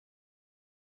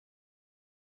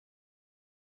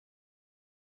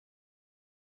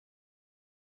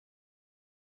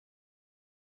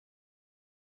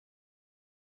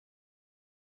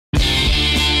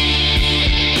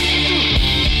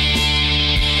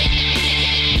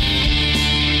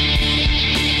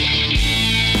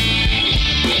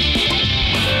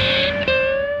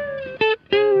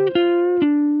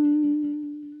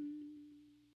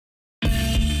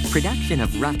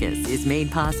edition of Ruckus is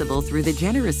made possible through the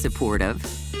generous support of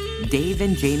Dave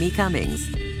and Jamie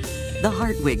Cummings, the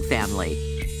Hartwig family,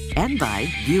 and by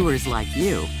viewers like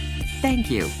you. Thank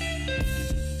you.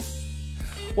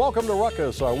 Welcome to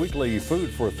Ruckus, our weekly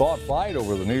food for thought fight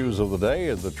over the news of the day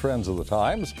and the trends of the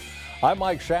times. I'm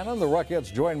Mike Shanin. The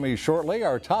Ruckettes join me shortly.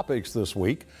 Our topics this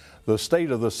week: the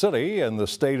state of the city and the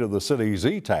state of the city's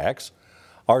e-tax.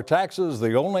 Are taxes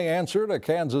the only answer to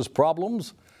Kansas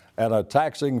problems? And a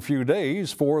taxing few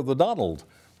days for the Donald,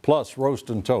 plus roast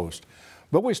and toast.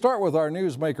 But we start with our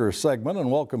Newsmaker segment and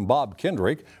welcome Bob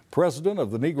Kendrick, president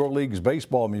of the Negro Leagues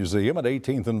Baseball Museum at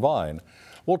 18th and Vine.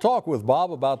 We'll talk with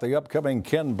Bob about the upcoming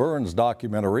Ken Burns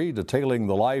documentary detailing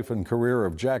the life and career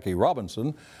of Jackie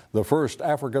Robinson, the first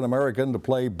African-American to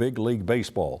play big league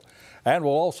baseball. And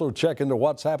we'll also check into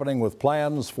what's happening with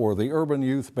plans for the Urban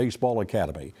Youth Baseball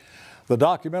Academy. The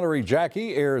documentary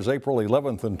Jackie airs April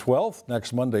 11th and 12th,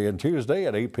 next Monday and Tuesday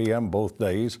at 8 p.m. both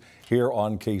days here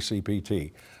on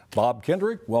KCPT. Bob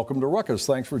Kendrick, welcome to Ruckus.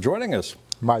 Thanks for joining us.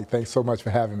 Mike, thanks so much for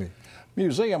having me.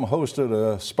 Museum hosted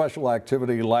a special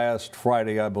activity last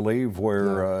Friday, I believe,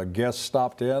 where guests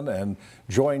stopped in and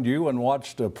joined you and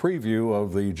watched a preview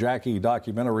of the Jackie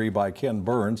documentary by Ken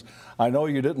Burns. I know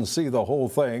you didn't see the whole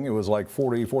thing. It was like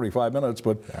 40, 45 minutes,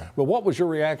 but what was your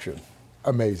reaction?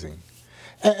 Amazing.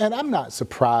 And I'm not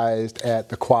surprised at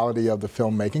the quality of the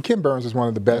filmmaking. Ken Burns is one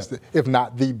of the best, if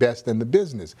not the best in the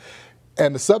business.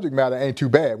 And the subject matter ain't too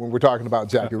bad when we're talking about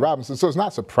Jackie Robinson, so it's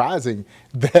not surprising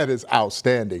that it's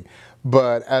outstanding.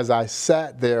 But as I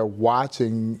sat there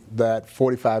watching that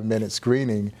 45-minute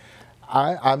screening,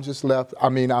 I'm just left,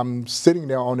 I'm sitting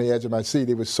there on the edge of my seat.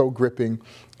 It was so gripping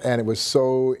and it was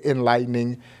so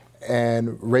enlightening.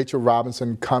 And Rachel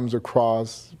Robinson comes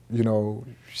across, you know,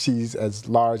 she's as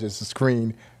large as the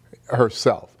screen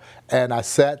herself. And I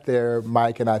sat there,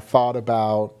 Mike, and I thought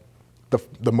about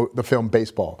the film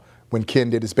Baseball, when Ken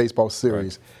did his baseball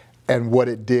series, and what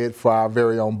it did for our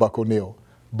very own Buck O'Neil.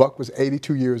 Buck was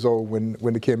 82 years old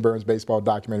when the Ken Burns baseball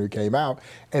documentary came out,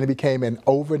 and it became an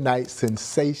overnight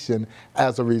sensation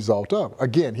as a result of.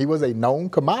 Again, he was a known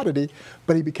commodity,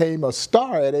 but he became a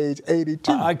star at age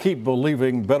 82. I keep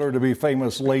believing better to be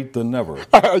famous late than never.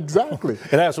 Exactly.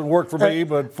 It hasn't worked for me,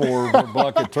 but for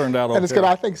Buck it turned out okay. And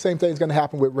I think the same thing's going to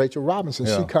happen with Rachel Robinson.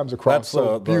 She comes across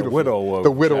so beautifully.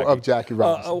 The widow of Jackie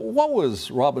Robinson. What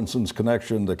was Robinson's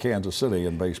connection to Kansas City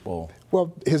in baseball?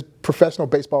 Well, his professional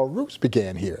baseball roots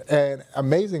began here. And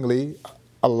amazingly,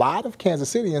 a lot of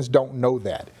Kansas Cityans don't know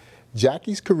that.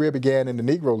 Jackie's career began in the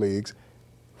Negro Leagues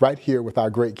right here with our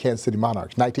great Kansas City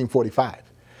Monarchs, 1945.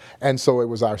 And so it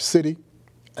was our city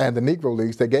and the Negro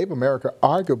Leagues that gave America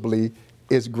arguably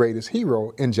its greatest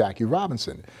hero in Jackie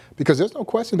Robinson. Because there's no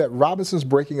question that Robinson's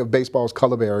breaking of baseball's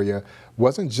color barrier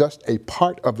wasn't just a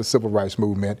part of the civil rights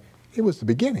movement, it was the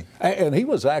beginning. And he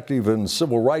was active in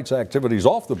civil rights activities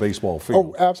off the baseball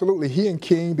field. Oh, absolutely. He and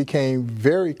King became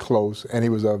very close, and he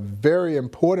was a very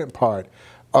important part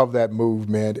of that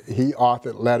movement. He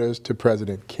authored letters to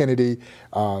President Kennedy,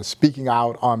 speaking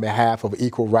out on behalf of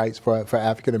equal rights for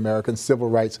African Americans, civil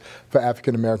rights for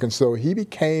African Americans. So he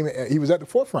was at the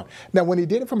forefront. Now, when he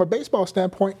did it from a baseball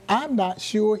standpoint, I'm not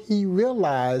sure he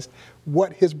realized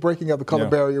what his breaking of the color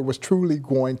barrier was truly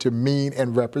going to mean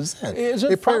and represent.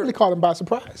 It probably caught him by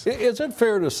surprise. Is it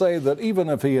fair to say that even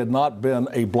if he had not been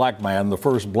a black man, the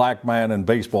first black man in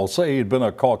baseball, say he'd been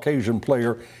a Caucasian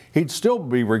player, he'd still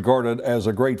be regarded as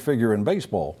a great figure in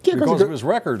baseball because of his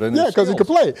record and his because he could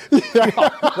play.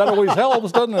 That always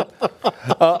helps, doesn't it?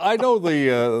 I know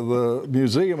the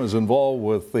museum is involved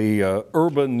with the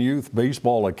Urban Youth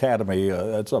Baseball Academy.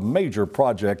 It's a major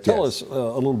project. Tell us a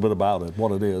little bit about it,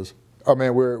 what it is. Oh,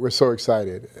 man, we're so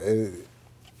excited.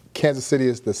 Kansas City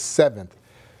is the 7th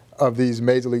of these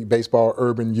Major League Baseball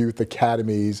Urban Youth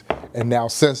Academies, and now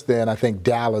since then, I think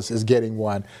Dallas is getting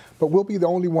one. But we'll be the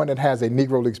only one that has a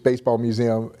Negro Leagues Baseball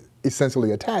Museum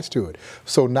essentially attached to it.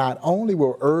 So not only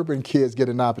will urban kids get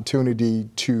an opportunity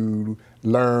to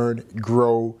learn,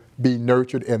 grow, be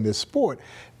nurtured in this sport,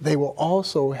 they will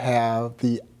also have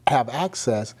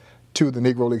access to the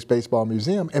Negro Leagues Baseball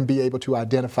Museum and be able to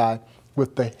identify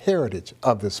with the heritage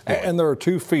of this sport. And there are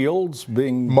 2 fields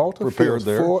being prepared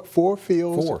there. Four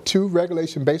fields, 2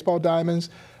 regulation baseball diamonds,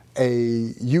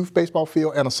 a youth baseball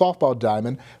field, and a softball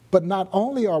diamond. But not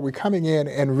only are we coming in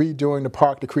and redoing the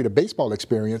park to create a baseball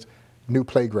experience, new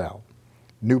playground,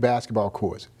 new basketball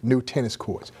courts, new tennis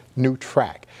courts, new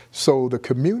track. So the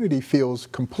community feels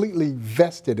completely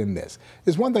vested in this.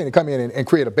 It's one thing to come in and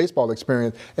create a baseball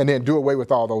experience and then do away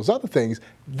with all those other things.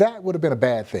 That would have been a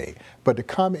bad thing. But to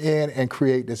come in and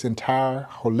create this entire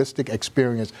holistic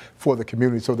experience for the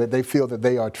community so that they feel that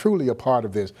they are truly a part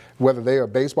of this, whether they are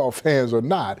baseball fans or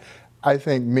not, I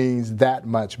think means that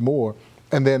much more.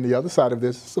 And then the other side of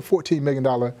this is a $14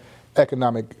 million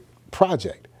economic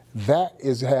project. That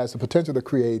has the potential to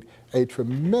create a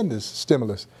tremendous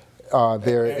stimulus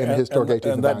there in the historic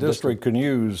 18th and that district can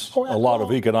use a lot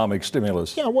of economic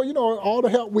stimulus. Yeah, well, you know, all the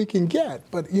help we can get.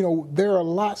 But, you know, there are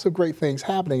lots of great things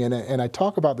happening, and I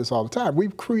talk about this all the time.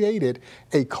 We've created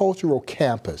a cultural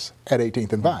campus at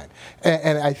 18th and Vine.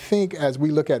 And I think as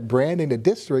we look at branding the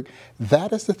district,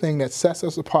 that is the thing that sets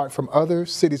us apart from other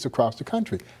cities across the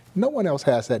country. No one else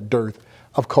has that dearth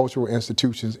of cultural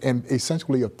institutions in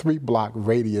essentially a 3-block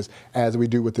radius, as we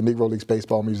do with the Negro Leagues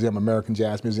Baseball Museum, American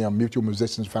Jazz Museum, Mutual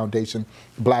Musicians Foundation,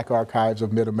 Black Archives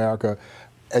of Mid-America,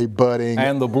 a budding...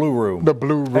 And the Blue Room. The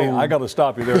Blue Room. Hey, I got to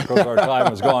stop you there because our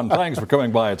time is gone. Thanks for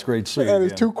coming by. It's great to see you And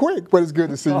it's too quick, but it's good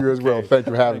to see you as well. Thank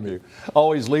you for having me.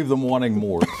 Always leave them wanting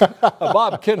more.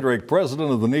 Bob Kendrick,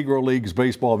 president of the Negro Leagues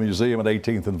Baseball Museum at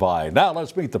 18th and Vine. Now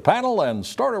let's meet the panel and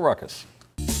start a ruckus.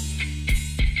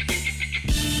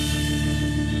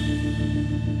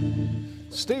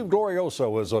 Steve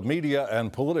Glorioso is a media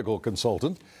and political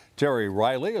consultant. Terry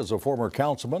Riley is a former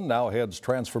councilman, now heads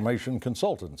Transformation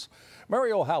Consultants.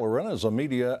 Mary O'Halloran is a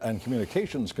media and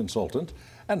communications consultant.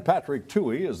 And Patrick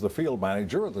Tuohey is the field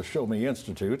manager at the Show Me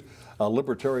Institute, a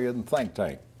libertarian think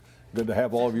tank. Good to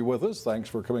have all of you with us. Thanks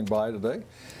for coming by today.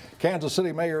 Kansas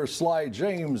City Mayor Sly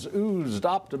James oozed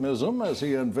optimism as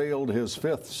he unveiled his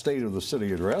 5th State of the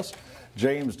City address.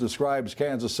 James describes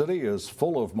Kansas City as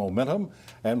full of momentum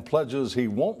and pledges he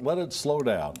won't let it slow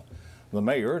down. The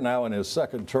mayor, now in his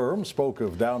 2nd term, spoke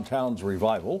of downtown's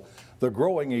revival, the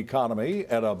growing economy,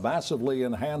 and a massively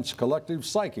enhanced collective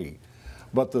psyche.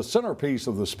 But the centerpiece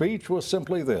of the speech was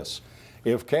simply this: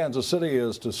 if Kansas City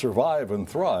is to survive and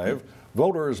thrive,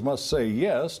 voters must say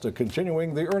yes to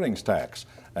continuing the earnings tax,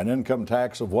 an income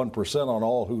tax of 1% on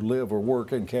all who live or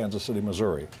work in Kansas City,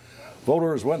 Missouri.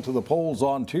 Voters went to the polls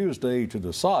on Tuesday to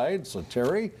decide. So,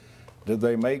 Terry, did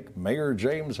they make Mayor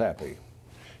James happy?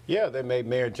 Yeah, they made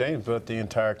Mayor James, but the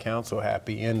entire council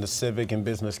happy in the civic and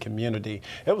business community.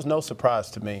 It was no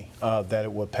surprise to me that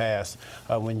it would pass.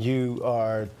 When you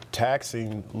are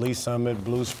taxing Lee Summit,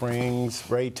 Blue Springs,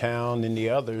 Raytown, and the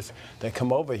others that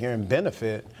come over here and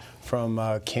benefit from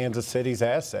Kansas City's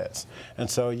assets. And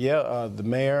so, yeah, the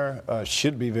mayor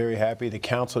should be very happy. The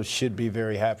council should be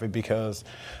very happy because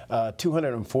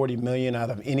 $240 million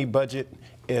out of any budget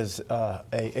is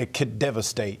it could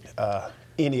devastate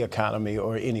any economy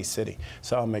or any city.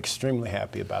 So I'm extremely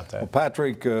happy about that. Well,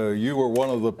 Patrick, you were one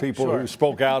of the people who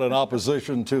spoke out in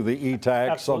opposition to the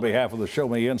e-tax on behalf of the Show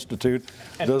Me Institute.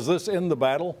 Does this end the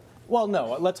battle? Well,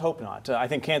 no, let's hope not. I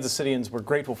think Kansas Cityans were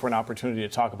grateful for an opportunity to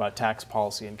talk about tax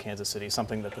policy in Kansas City,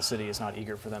 something that the city is not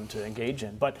eager for them to engage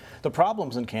in. But the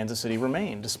problems in Kansas City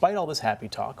remain. Despite all this happy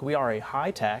talk, we are a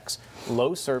high tax,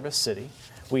 low service city.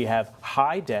 We have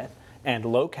high debt and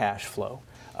low cash flow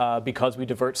because we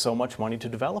divert so much money to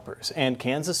developers. And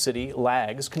Kansas City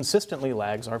consistently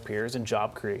lags our peers in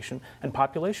job creation and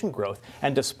population growth.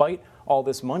 And despite all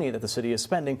this money that the city is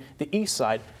spending, the east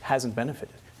side hasn't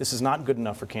benefited. This is not good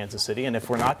enough for Kansas City, and if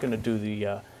we're not going to do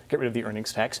get rid of the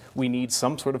earnings tax, we need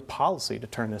some sort of policy to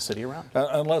turn this city around.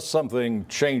 Unless something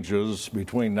changes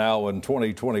between now and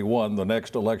 2021, the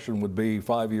next election would be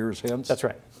 5 years hence? That's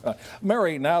right.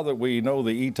 Mary, now that we know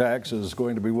the e-tax is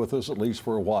going to be with us at least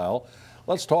for a while,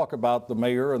 let's talk about the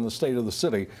mayor and the state of the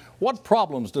city. What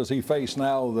problems does he face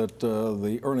now that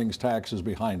the earnings tax is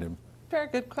behind him? Very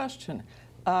good question.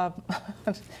 Well,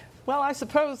 I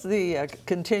suppose the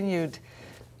continued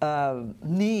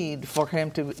need for him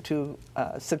to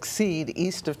succeed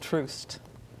east of Troost.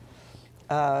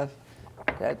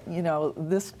 You know,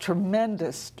 this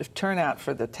tremendous turnout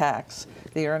for the tax,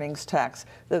 the earnings tax.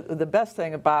 The best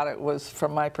thing about it was,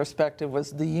 from my perspective,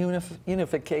 was the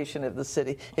unification of the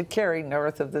city. It carried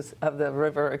north of the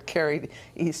river, it carried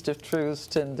east of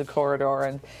Troost and the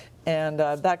corridor, and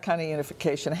that kind of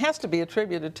unification has to be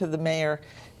attributed to the mayor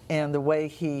and the way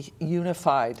he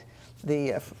unified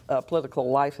the political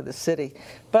life of the city.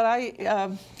 But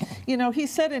you know, he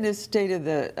said in his State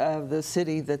of the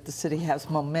City that the city has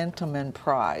momentum and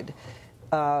pride.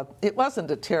 It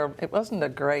wasn't a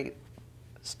great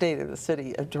State of the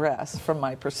City address from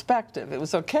my perspective. It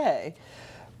was okay,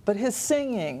 But his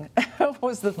singing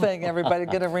was the thing everybody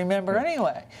going to remember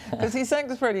anyway, because he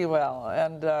sings pretty well.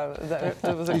 And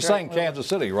it was a he sang Kansas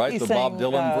City, right? The Bob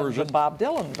Dylan version? The Bob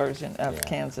Dylan version of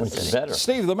Kansas City. Which is better.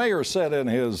 Steve, the mayor said in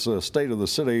his State of the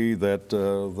City that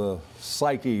the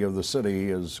psyche of the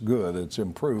city is good. It's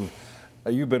improved.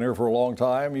 You've been here for a long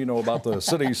time. You know about the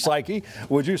city's psyche.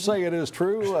 Would you say it is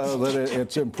true that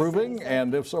it's improving?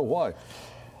 And if so, why?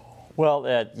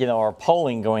 Well, you know, our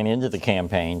polling going into the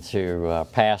campaign to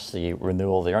pass the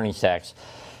renewal of the earnings tax,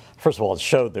 first of all, it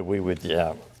showed that we would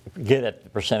get at the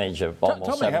percentage of almost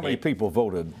 70. Tell me how many people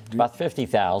voted. About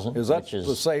 50,000. Is that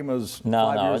the same as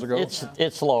 5 years ago?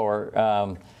 It's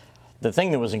lower. The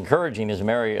thing that was encouraging, as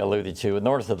Mary alluded to,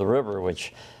 north of the river,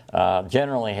 which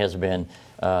generally has been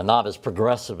not as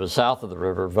progressive as south of the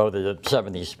river, voted at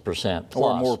 70% plus.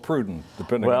 Or more prudent,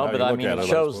 depending on how you look at it. Well, but I mean, it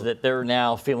shows that they're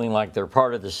now feeling like they're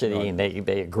part of the city, right, and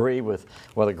they agree with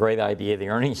what a great idea the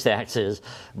earnings tax is.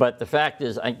 But the fact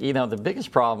is, you know, the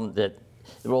biggest problem that,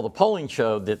 well, the polling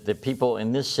showed that the people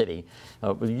in this city,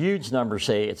 with huge numbers,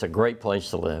 say it's a great place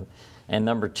to live. And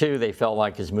number two, they felt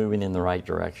like it's moving in the right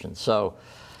direction. So,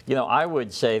 you know, I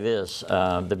would say this,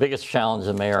 the biggest challenge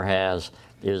the mayor has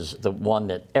is the one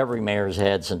that every mayor's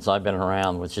had since I've been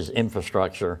around, which is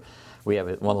infrastructure. We have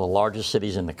one of the largest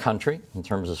cities in the country in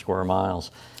terms of square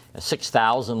miles,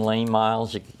 6,000 lane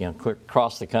miles, you know,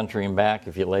 across the country and back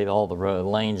if you laid all the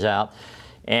lanes out.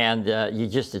 And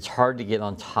it's hard to get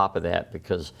on top of that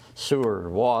because sewer,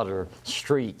 water,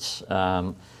 streets,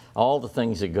 all the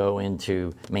things that go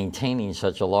into maintaining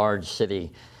such a large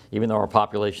city, even though our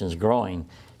population is growing,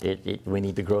 we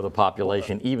need to grow the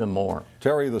population even more.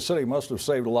 Terry, the city must have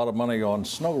saved a lot of money on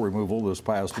snow removal this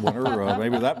past winter.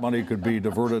 Maybe that money could be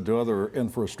diverted to other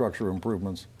infrastructure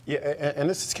improvements. Yeah, and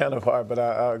this is kind of hard, but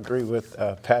I agree with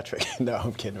Patrick. No,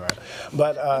 I'm kidding around.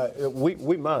 But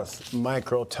we must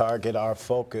micro-target our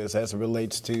focus as it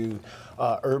relates to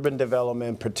urban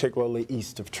development, particularly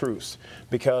east of Truce.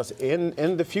 Because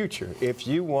in the future, if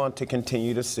you want to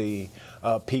continue to see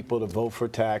people to vote for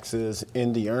taxes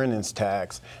in the earnings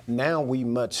tax, now we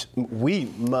must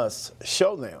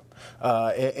show them.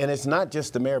 And it's not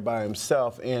just the mayor by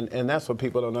himself, and that's what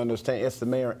people don't understand. It's the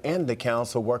mayor and the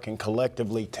council working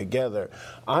collectively together.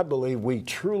 I believe we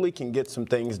truly can get some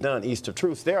things done east of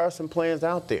Truce. There are some plans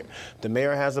out there. The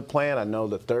mayor has a plan. I know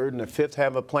the 3rd and the 5th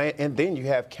have a plan. And then you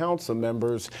have council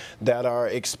members that are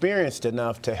experienced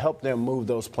enough to help them move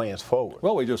those plans forward.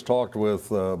 Well, we just talked with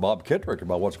Bob Kendrick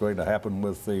about what's going to happen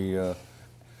with the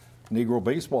Negro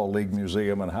Baseball League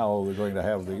Museum and how they're going to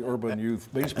have the Urban Youth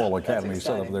Baseball Academy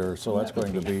set up there. So that's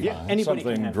going to be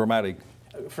something dramatic.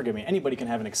 Forgive me, anybody can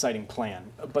have an exciting plan,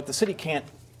 but the city can't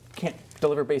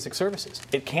deliver basic services.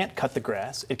 It can't cut the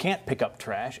grass. It can't pick up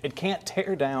trash. It can't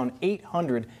tear down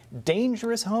 800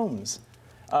 dangerous homes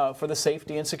for the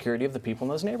safety and security of the people in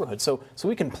those neighborhoods. So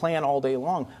we can plan all day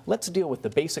long. Let's deal with the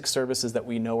basic services that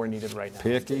we know are needed right now.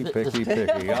 Picky.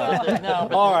 No,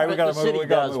 all right, we got to move. We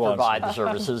got to provide the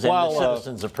services, and the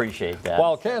citizens appreciate that.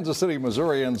 While Kansas City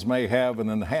Missourians may have an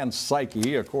enhanced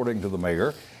psyche, according to the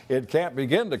mayor, it can't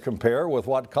begin to compare with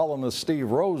what columnist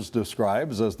Steve Rose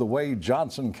describes as the way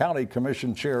Johnson County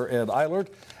Commission Chair Ed Eilert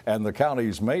and the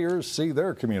county's mayors see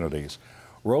their communities.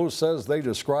 Rose says they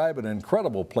describe an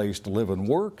incredible place to live and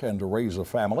work and to raise a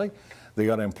family. The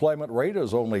unemployment rate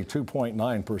is only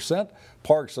 2.9%.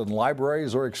 Parks and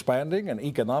libraries are expanding and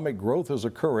economic growth is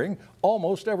occurring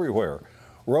almost everywhere.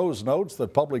 Rose notes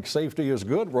that public safety is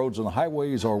good, roads and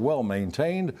highways are well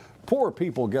maintained, poor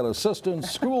people get assistance,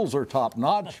 schools are top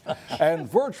notch, and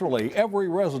virtually every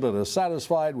resident is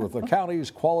satisfied with the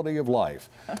county's quality of life.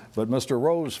 But Mr.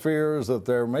 Rose fears that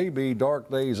there may be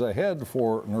dark days ahead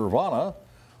for Nirvana.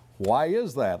 Why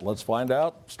is that? Let's find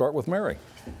out. Start with Mary.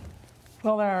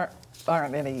 Well, there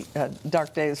aren't any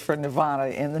dark days for Nirvana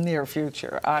in the near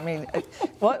future. I mean,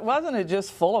 wasn't it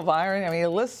just full of irony? I mean, it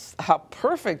lists how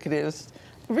perfect it is.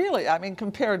 Really, I mean,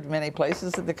 compared to many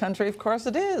places in the country, of course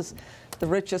it is. The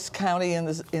richest county in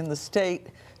the state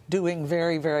doing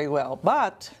very, very well.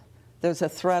 But there's a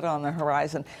threat on the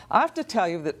horizon. I have to tell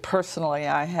you that personally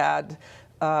I had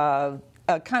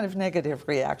a kind of negative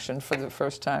reaction for the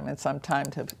first time in some time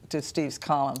to Steve's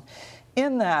column,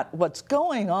 in that what's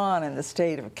going on in the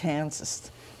state of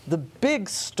Kansas, the big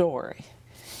story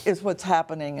is what's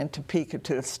happening in Topeka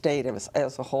to the state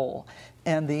as a whole,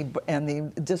 and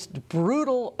the just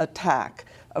brutal attack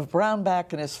of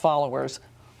Brownback and his followers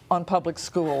on public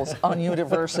schools, on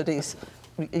universities.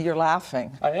 You're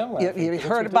laughing. I am laughing. Have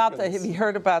you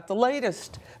heard about the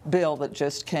latest bill that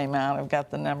just came out? I've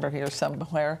got the number here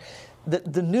somewhere.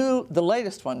 The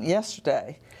latest one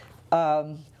yesterday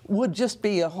would just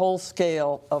be a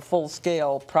full-scale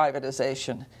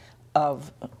privatization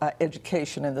of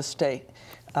education in the state,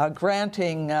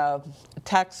 granting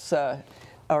tax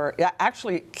or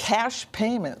actually cash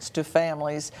payments to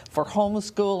families for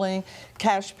homeschooling,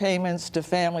 cash payments to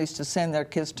families to send their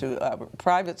kids to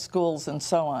private schools and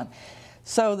so on.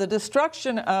 So the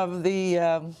destruction of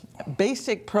the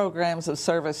basic programs of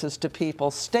services to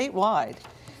people statewide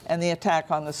and the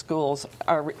attack on the schools,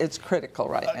 it's critical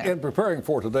right now. In preparing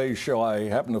for today's show, I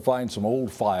happened to find some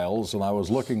old files, and I was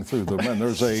looking through them, and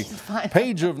there's a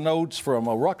page of notes from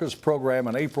a Ruckus program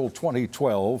in April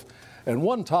 2012, and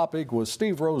one topic was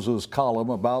Steve Rose's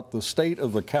column about the state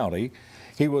of the county.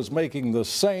 He was making the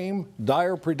same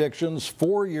dire predictions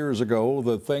 4 years ago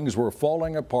that things were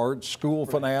falling apart, school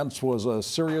finance was a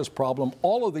serious problem,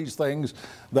 all of these things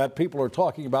that people are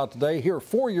talking about today. Here,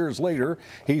 4 years later,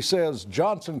 he says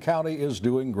Johnson County is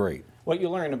doing great. What you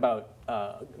learn about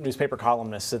newspaper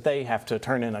columnists that they have to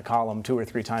turn in a column 2 or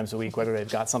 3 times a week, whether they've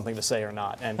got something to say or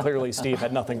not. And clearly Steve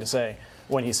had nothing to say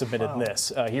when he submitted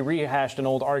this. He rehashed an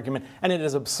old argument, and it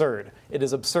is absurd. It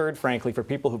is absurd, frankly, for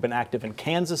people who've been active in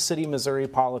Kansas City, Missouri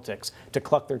politics to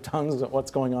cluck their tongues at what's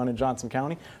going on in Johnson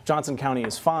County. Johnson County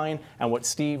is fine, and what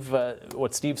Steve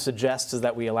suggests is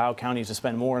that we allow counties to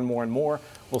spend more and more and more.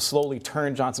 We'll slowly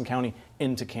turn Johnson County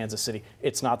into Kansas City.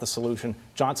 It's not the solution.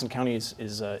 Johnson County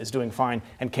is doing fine,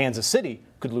 and Kansas City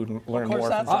could learn more from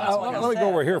Johnson County. Let me go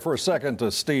over here for a second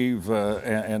to Steve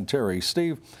and Terry.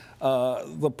 Steve,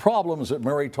 the problems that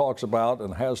Mary talks about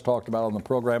and has talked about on the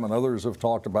program and others have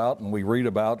talked about and we read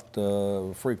about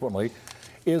frequently,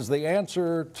 is the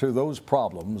answer to those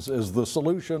problems, is the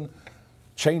solution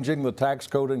changing the tax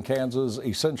code in Kansas,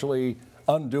 essentially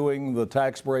undoing the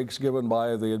tax breaks given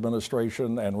by the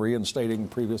administration and reinstating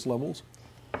previous levels?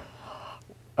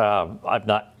 I'm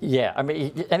not. Yeah, I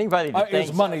mean, anybody that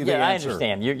thinks, is money the I answer?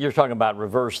 understand. You're talking about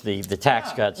reverse the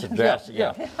tax cuts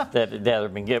that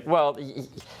have been given. Well,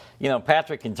 you know,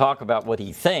 Patrick can talk about what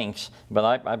he thinks,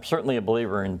 but I'm certainly a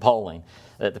believer in polling.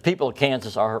 The people of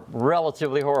Kansas are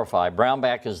relatively horrified.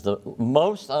 Brownback is the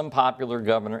most unpopular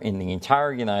governor in the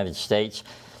entire United States.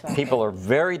 People are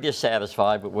very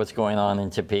dissatisfied with what's going on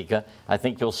in Topeka. I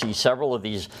think you'll see several of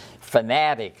these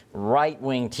fanatic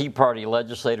right-wing Tea Party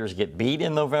legislators get beat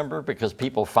in November because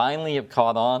people finally have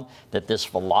caught on that this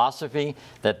philosophy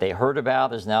that they heard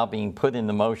about is now being put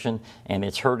into motion, and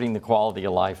it's hurting the quality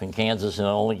of life in Kansas, and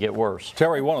it'll only get worse.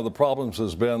 Terry, one of the problems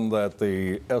has been that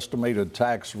the estimated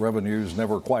tax revenues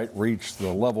never quite reached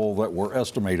the level that were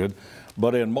estimated.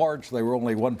 But in March, they were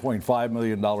only $1.5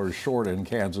 million short in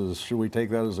Kansas. Should we take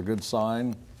that as a good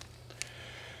sign?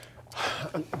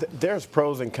 There's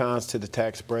pros and cons to the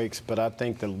tax breaks, but I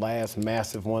think the last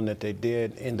massive one that they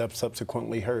did end up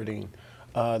subsequently hurting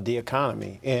the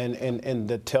economy. And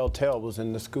the telltale was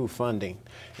in the school funding.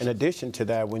 In addition to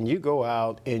that, when you go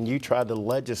out and you try to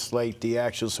legislate the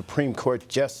actual Supreme Court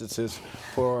justices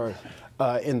for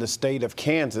in the state of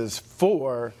Kansas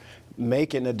for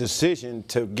making a decision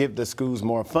to give the schools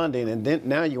more funding, and then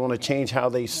now you want to change how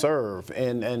they serve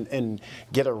and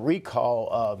get a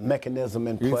recall mechanism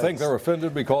in place. You think they're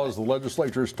offended because the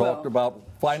legislature's talked about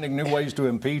finding new ways to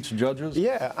impeach judges?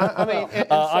 Yeah, I mean,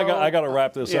 I got to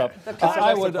wrap this up.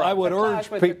 I would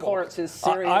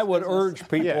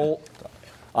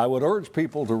urge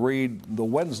people to read the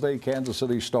Wednesday Kansas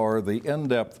City Star, the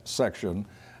in-depth section,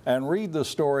 and read the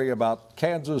story about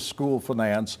Kansas school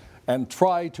finance and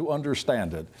try to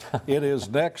understand it. It is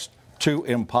next to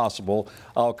impossible.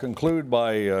 I'll conclude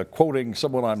by quoting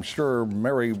someone I'm sure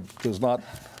Mary does not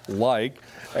like,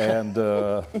 and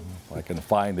I can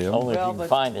find him. Only if you can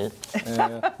find it.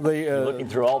 You're looking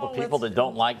through all the people that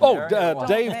don't like Mary.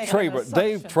 Dave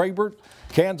Trabert,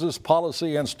 Kansas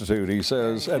Policy Institute, he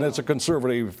says, and it's a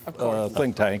conservative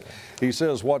think tank. He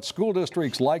says what school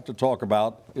districts like to talk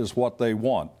about is what they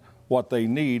want. What they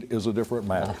need is a different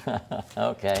matter.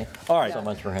 Okay. All right. So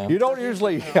much for him. You don't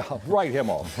usually, write him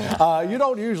off. You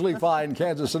don't usually find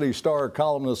Kansas City Star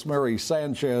columnist Mary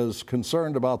Sanchez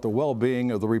concerned about the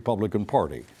well-being of the Republican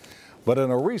Party. But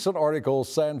in a recent article,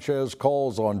 Sanchez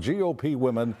calls on GOP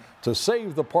women to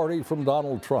save the party from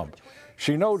Donald Trump.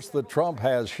 She notes that Trump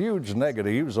has huge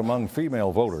negatives among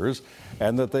female voters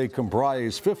and that they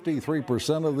comprise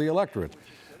 53% of the electorate.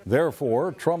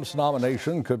 Therefore, Trump's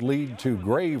nomination could lead to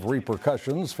grave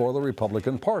repercussions for the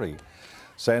Republican Party.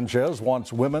 Sanchez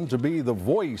wants women to be the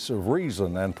voice of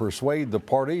reason and persuade the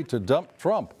party to dump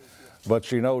Trump. But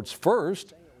she notes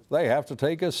first, they have to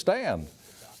take a stand.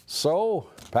 So,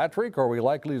 Patrick, are we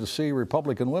likely to see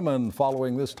Republican women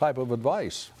following this type of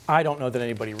advice? I don't know that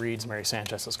anybody reads Mary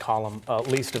Sanchez's column,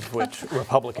 least of which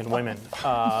Republican women.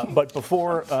 But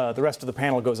before the rest of the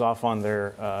panel goes off on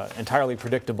their entirely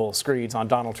predictable screeds on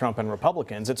Donald Trump and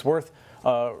Republicans, it's worth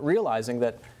realizing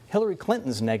that Hillary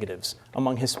Clinton's negatives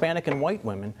among Hispanic and white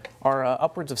women are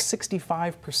upwards of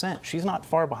 65%. She's not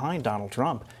far behind Donald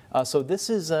Trump. So this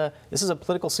is a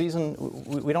political season.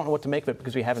 We don't know what to make of it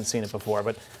because we haven't seen it before.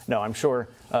 But no, I'm sure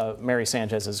Mary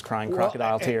Sanchez is crying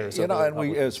crocodile tears. You know,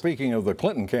 and speaking of the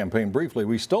Clinton campaign briefly,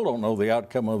 we still don't know the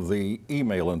outcome of the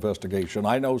email investigation.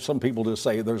 I know some people just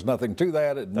say there's nothing to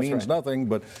that. It means nothing.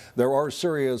 But there are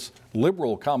serious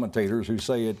liberal commentators who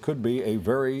say it could be a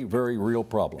very, very real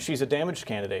problem. She's a damaged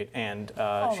candidate, and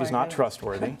she's not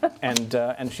trustworthy,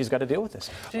 and she's got to deal with this.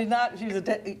 She's not.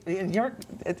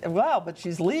 Well, but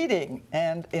she's leading,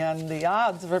 and the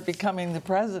odds of her becoming the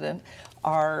president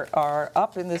are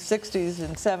up in the 60s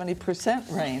and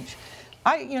 70% range.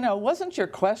 Wasn't your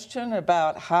question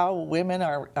about how women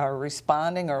are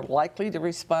responding or likely to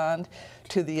respond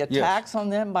to the attacks on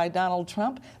them by Donald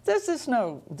Trump? This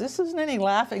isn't any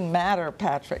laughing matter,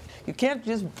 Patrick. You can't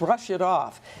just brush it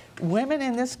off. Women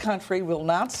in this country will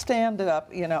not stand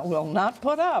up, will not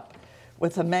put up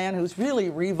with a man who's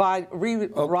really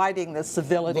rewriting the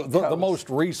civility code. The most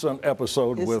recent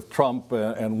episode with Trump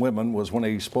and women was when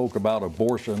he spoke about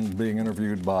abortion, being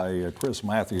interviewed by Chris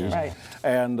Matthews. Right.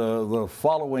 And the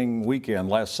following weekend,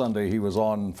 last Sunday, he was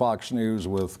on Fox News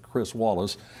with Chris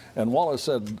Wallace. And Wallace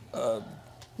said,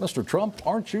 Mr. Trump,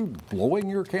 aren't you blowing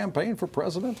your campaign for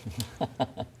president?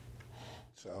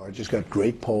 So I just got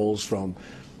great polls from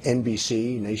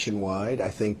NBC nationwide. I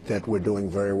think that we're doing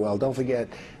very well. Don't forget,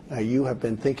 you have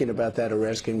been thinking about that or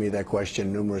asking me that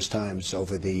question numerous times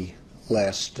over the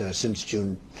last, since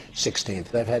June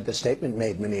 16th. I've had the statement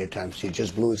made many a times. He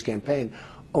just blew his campaign,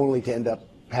 only to end up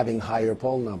having higher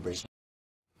poll numbers.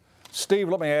 Steve,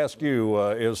 let me ask you,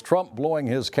 is Trump blowing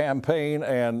his campaign?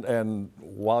 And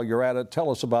while you're at it,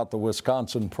 tell us about the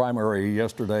Wisconsin primary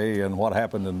yesterday and what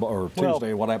happened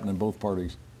Tuesday, what happened in both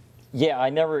parties. Yeah, I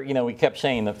never, we kept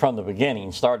saying that from the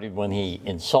beginning, started when he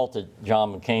insulted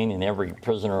John McCain and every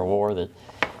prisoner of war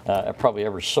that probably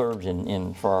ever served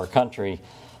for our country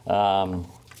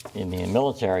in the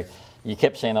military. You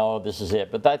kept saying, oh, this is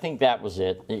it. But I think that was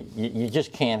it. You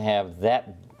just can't have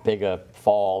that big a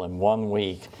fall in 1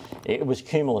 week. It was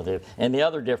cumulative. And the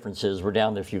other differences were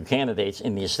down to a few candidates,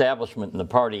 and the establishment in the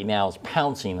party now is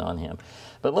pouncing on him.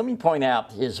 But let me point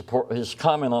out his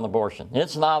comment on abortion.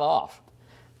 It's not off.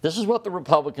 This is what the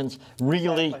Republicans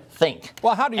really think.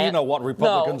 Well, how do you know what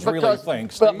Republicans really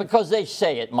think, Steve? Well, because they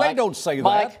say it, Mike. They don't say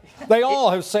Mike, that. They all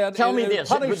have said, tell me this,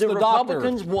 punish the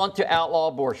Republicans doctor. want to outlaw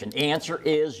abortion. The answer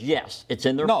is yes. It's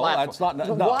in their platform. No, that's not.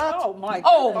 No. What? Oh, Mike.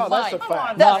 Oh, Mike. That's a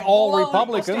fact. Not all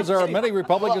Republicans. There are many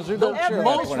Republicans who don't share that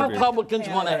Most point of view. Republicans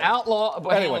want to outlaw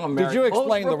abortion. Anyway, did you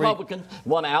explain Most Republicans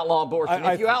want to outlaw abortion.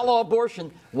 If you outlaw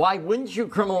abortion, why wouldn't you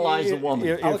criminalize the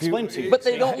woman? I'll explain to you. But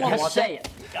they don't want to say it.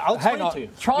 I'll explain to you.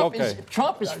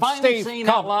 Trump is finally saying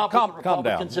out loud what the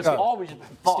Republicans have always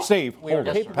thought. Steve, we are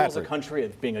capable as a country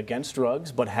of being against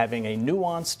drugs, but having a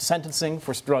nuanced sentencing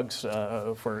for drugs,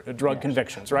 for drug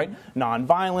convictions, right?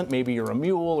 Nonviolent, maybe you're a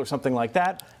mule or something like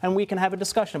that, and we can have a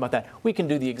discussion about that. We can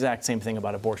do the exact same thing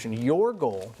about abortion. Your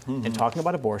goal in talking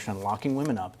about abortion and locking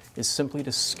women up is simply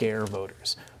to scare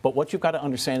voters. But what you've got to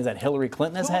understand is that Hillary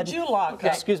Clinton has had. Who would you lock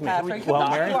up? Excuse me. Patrick, Well,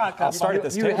 Mary, I'll start at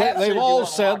this table.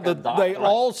 They've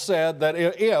all said that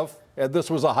if, and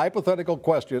this was a hypothetical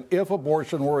question, if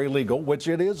abortion were illegal, which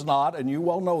it is not, and you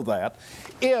well know that,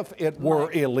 if it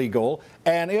were illegal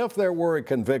and if there were a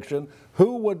conviction,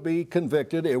 who would be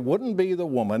convicted? It wouldn't be the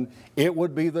woman. It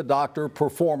would be the doctor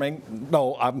performing,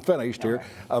 no, I'm finished here,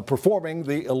 performing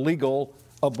the illegal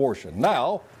abortion.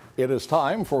 Now, it is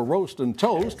time for Roast and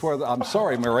Toast, where I'm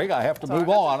sorry, Mary, I have to move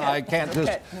on. I can't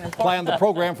just plan the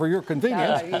program for your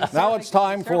convenience. Now it's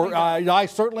time for, I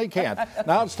certainly can't.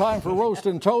 Now it's time for Roast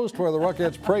and Toast, where the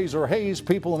Ruckus praise or haze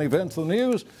people and events in the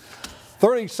news.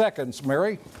 30 seconds,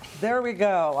 Mary. There we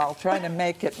go. I'll try to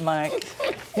make it, Mike.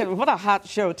 What a hot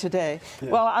show today. Yeah.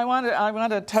 Well, I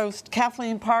want to toast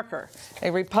Kathleen Parker,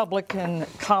 a Republican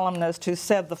columnist who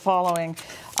said the following: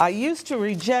 I used to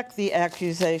reject the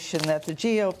accusation that the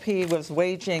GOP was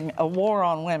waging a war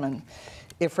on women.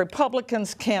 If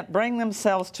Republicans can't bring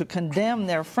themselves to condemn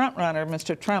their frontrunner,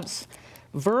 Mr. Trump's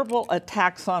verbal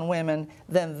attacks on women,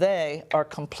 then they are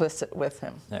complicit with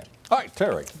him. Yeah. All right,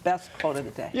 Terry. Best quote of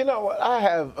the day. You know what? I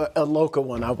have a local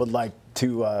one I would like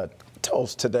to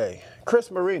toast today. Chris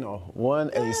Marino won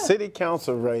a city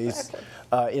council race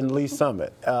in Lee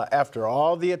Summit. After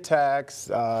all the attacks,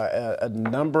 a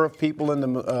number of people in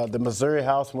the Missouri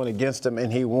House went against him, and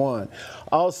he won.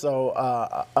 Also,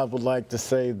 I would like to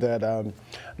say that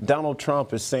Donald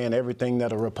Trump is saying everything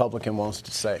that a Republican wants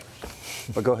to say.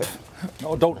 But go ahead.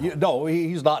 No,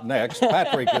 he's not next.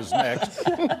 Patrick is next.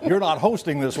 You're not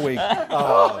hosting this week.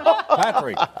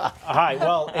 Patrick. Hi.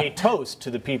 Well, a toast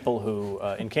to the people who,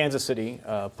 in Kansas City,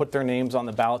 put their names on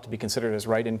the ballot to be considered as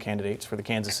write-in candidates for the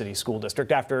Kansas City School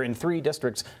District. After, in 3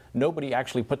 districts, nobody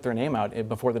actually put their name out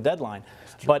before the deadline.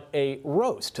 But a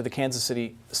roast to the Kansas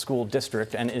City School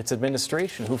District and its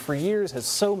administration, who for years has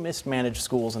so mismanaged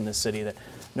schools in this city that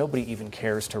nobody even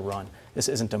cares to run. This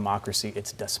isn't democracy,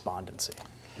 it's despondency.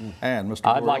 And Mr.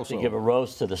 I'd like to Glorioso. give a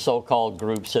roast to the so-called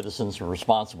group Citizens for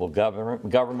Responsible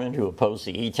Government who oppose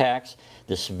the e-tax.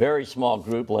 This very small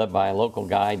group, led by a local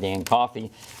guy, Dan Coffey,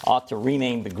 ought to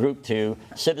rename the group to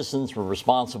Citizens for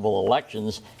Responsible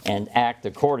Elections and act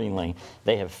accordingly.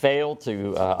 They have failed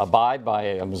to abide by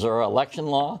a Missouri election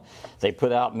law. They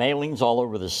put out mailings all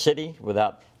over the city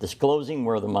without disclosing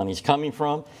where the money's coming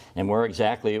from and where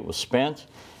exactly it was spent.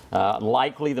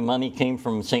 Likely the money came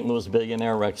from St. Louis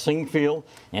billionaire Rex Singfield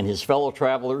and his fellow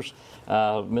travelers.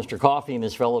 Mr. Coffey and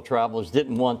his fellow travelers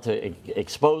didn't want to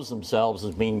expose themselves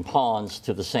as being pawns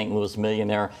to the St. Louis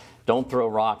millionaire. Don't throw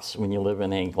rocks when you live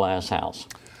in a glass house.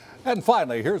 And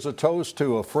finally, here's a toast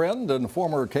to a friend and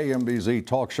former KMBZ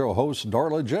talk show host,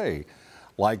 Darla J.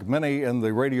 Like many in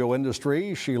the radio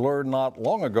industry, she learned not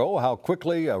long ago how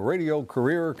quickly a radio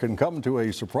career can come to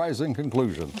a surprising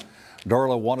conclusion.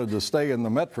 Darla wanted to stay in the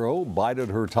Metro, bided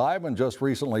her time, and just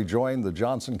recently joined the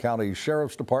Johnson County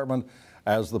Sheriff's Department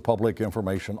as the Public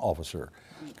Information Officer.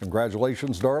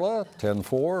 Congratulations, Darla.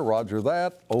 10-4, roger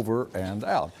that, over and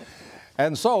out.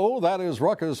 And so that is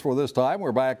Ruckus for this time.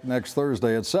 We're back next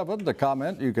Thursday at 7. To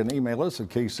comment, you can email us at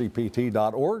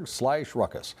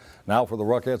kcpt.org/ruckus. Now for the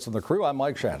Ruckettes and the crew, I'm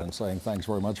Mike Shanin saying thanks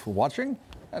very much for watching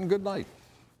and good night.